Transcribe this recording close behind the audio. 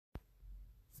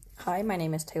Hi, my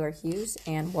name is Taylor Hughes,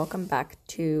 and welcome back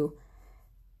to,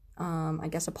 a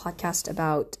podcast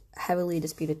about heavily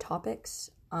disputed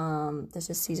topics. This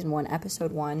is Season 1,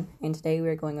 Episode 1, and today we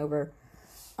are going over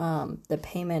the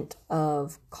payment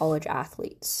of college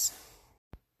athletes.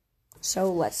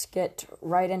 So let's get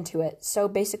right into it. So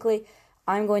basically,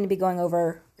 I'm going to be going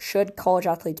over, should college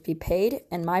athletes be paid?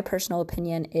 And my personal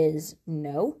opinion is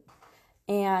no.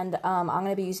 And I'm going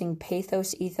to be using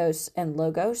Pathos, Ethos, and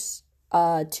Logos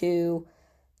to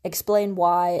explain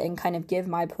why and kind of give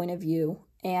my point of view.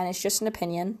 And it's just an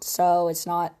opinion, so it's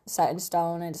not set in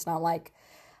stone, and it's not like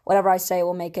whatever I say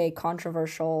will make a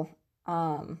controversial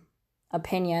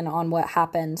opinion on what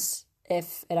happens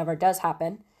if it ever does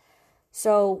happen.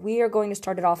 So we are going to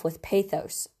start it off with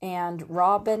Pathos. And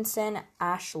Robinson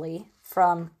Ashley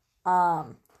from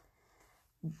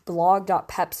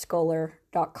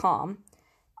blog.pepscholar.com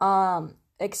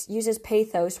uses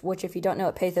pathos, which if you don't know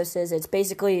what pathos is, it's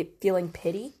basically feeling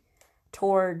pity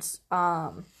towards,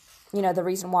 the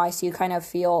reason why. So you kind of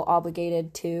feel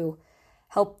obligated to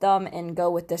help them and go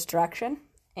with this direction.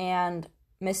 And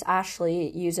Miss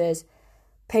Ashley uses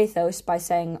pathos by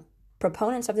saying,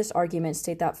 proponents of this argument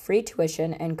state that free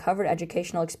tuition and covered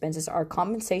educational expenses are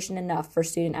compensation enough for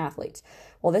student athletes.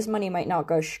 While this money might not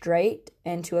go straight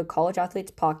into a college athlete's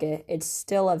pocket, it's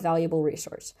still a valuable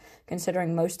resource.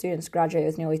 Considering most students graduate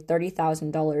with nearly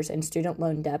 $30,000 in student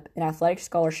loan debt, an athletic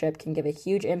scholarship can give a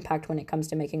huge impact when it comes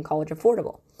to making college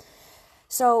affordable.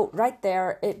 So right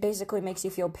there, it basically makes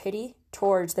you feel pity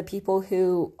towards the people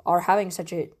who are having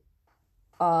such a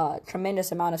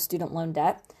tremendous amount of student loan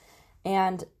debt,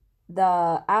 and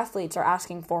the athletes are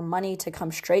asking for money to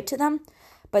come straight to them,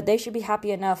 but they should be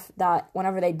happy enough that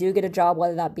whenever they do get a job,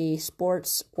 whether that be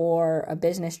sports or a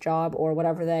business job or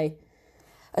whatever they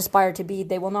aspire to be,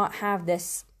 they will not have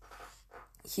this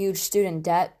huge student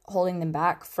debt holding them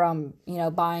back from,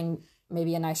 buying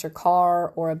maybe a nicer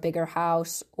car or a bigger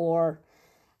house or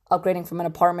upgrading from an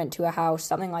apartment to a house,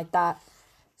 something like that.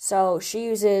 So she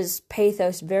uses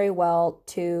pathos very well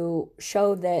to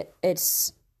show that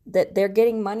that they're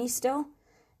getting money still,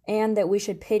 and that we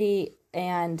should pity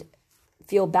and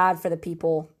feel bad for the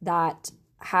people that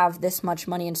have this much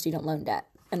money in student loan debt,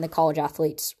 and the college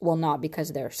athletes will not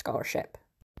because of their scholarship.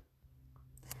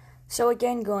 So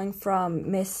again, going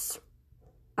from Miss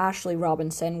Ashley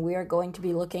Robinson, we are going to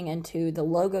be looking into the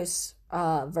Logos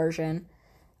version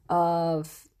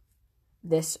of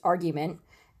this argument.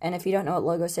 And if you don't know what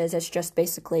Logos is, it's just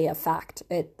basically a fact.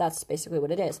 That's basically what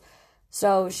it is.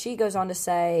 So she goes on to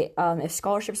say, if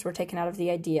scholarships were taken out of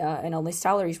the idea and only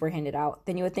salaries were handed out,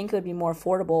 then you would think it would be more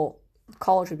affordable,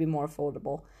 college would be more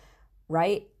affordable,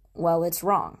 right? Well, it's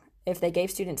wrong. If they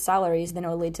gave students salaries, then it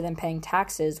would lead to them paying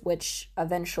taxes, which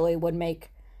eventually would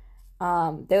make,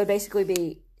 they would basically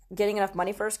be getting enough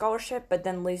money for a scholarship, but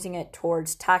then losing it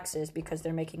towards taxes because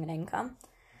they're making an income.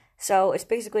 So it's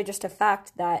basically just a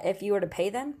fact that if you were to pay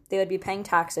them, they would be paying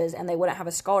taxes and they wouldn't have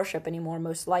a scholarship anymore,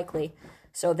 most likely.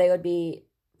 So they would be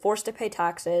forced to pay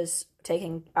taxes,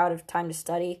 taking out of time to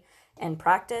study and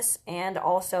practice, and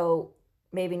also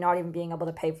maybe not even being able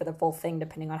to pay for the full thing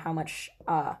depending on how much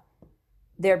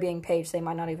they're being paid, so they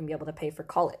might not even be able to pay for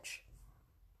college.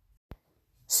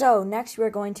 So next we're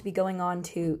going to be going on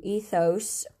to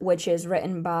Ethos, which is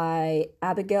written by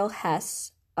Abigail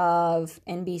Hess of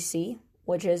NBC,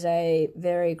 which is a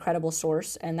very credible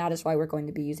source, and that is why we're going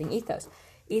to be using Ethos.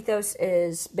 Ethos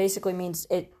basically means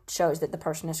it shows that the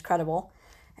person is credible.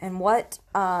 And what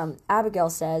Abigail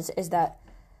says is that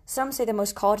some say that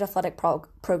most college athletic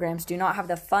programs do not have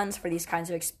the funds for these kinds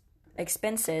of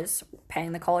expenses,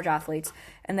 paying the college athletes,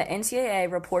 and the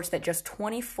NCAA reports that just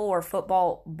 24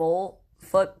 football bowl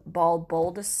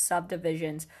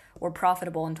subdivisions were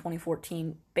profitable in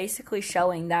 2014, basically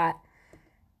showing that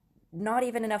not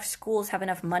even enough schools have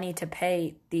enough money to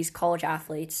pay these college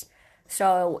athletes.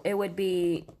 So it would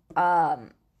be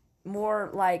more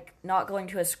like not going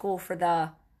to a school for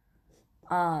the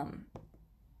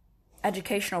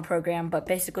educational program, but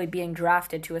basically being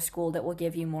drafted to a school that will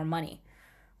give you more money,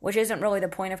 which isn't really the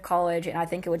point of college. And I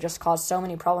think it would just cause so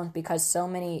many problems because so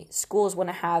many schools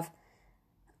wouldn't have,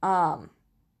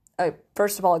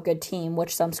 first of all, a good team,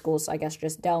 which some schools, I guess,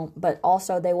 just don't. But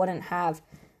also they wouldn't have,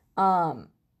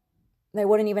 they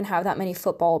wouldn't even have that many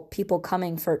football people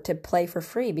coming to play for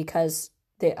free because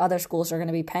the other schools are going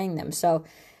to be paying them. So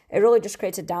it really just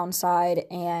creates a downside,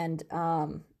 and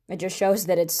it just shows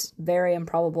that it's very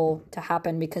improbable to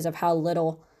happen because of how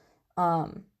little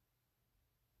amount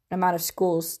of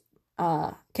schools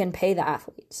can pay the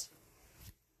athletes.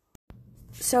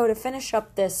 So to finish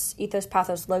up this Ethos,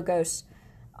 Pathos, Logos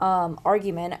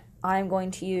argument, I'm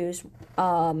going to use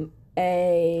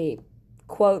a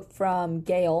quote from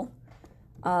Gale.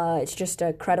 It's just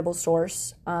a credible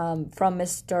source from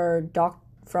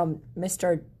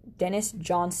Mr. Dennis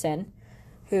Johnson,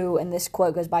 who in this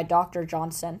quote goes by Dr.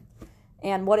 Johnson.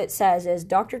 And what it says is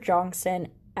Dr. Johnson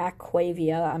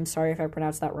Aquavia, I'm sorry if I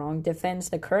pronounced that wrong, defends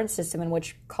the current system in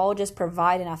which colleges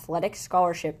provide an athletic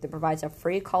scholarship that provides a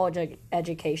free college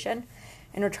education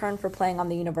in return for playing on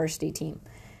the university team.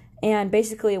 And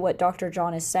basically what Dr.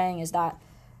 John is saying is that,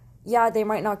 yeah, they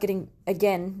might not be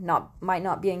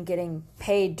getting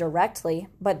paid directly,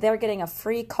 but they're getting a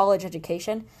free college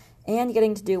education and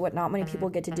getting to do what not many people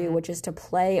get to do, which is to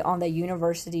play on the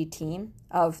university team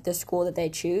of the school that they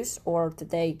choose or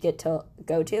that they get to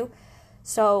go to.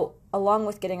 So along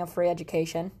with getting a free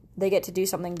education, they get to do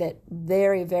something that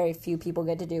very, very few people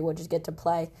get to do, which is get to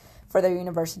play for their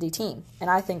university team. And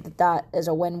I think that that is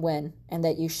a win-win, and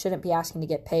that you shouldn't be asking to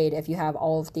get paid if you have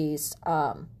all of these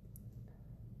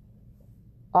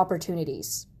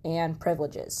opportunities and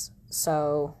privileges.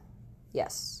 So,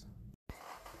 yes.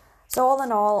 So all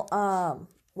in all,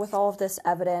 with all of this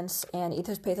evidence and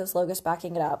Ethos Pathos Logos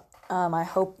backing it up, I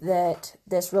hope that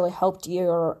this really helped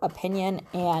your opinion,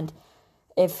 and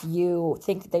if you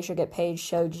think that they should get paid,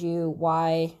 showed you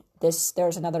why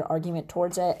there's another argument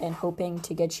towards it, and hoping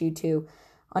to get you to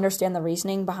understand the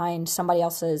reasoning behind somebody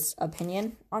else's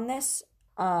opinion on this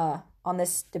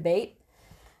debate.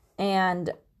 And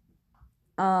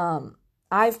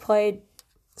I've played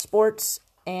sports,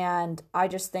 and I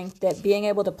just think that being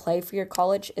able to play for your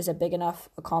college is a big enough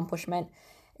accomplishment,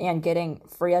 and getting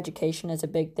free education is a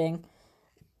big thing.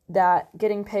 That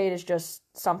getting paid is just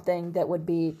something that would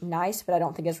be nice, but I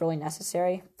don't think is really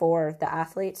necessary for the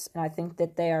athletes. And I think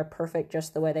that they are perfect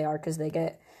just the way they are, because they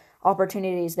get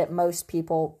opportunities that most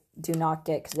people do not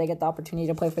get, because they get the opportunity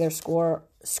to play for their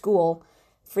school,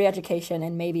 free education,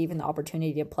 and maybe even the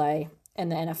opportunity to play in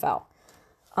the NFL.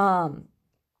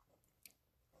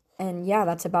 And yeah,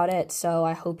 that's about it. So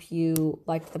I hope you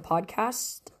liked the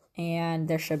podcast, and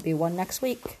there should be one next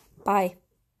week. Bye.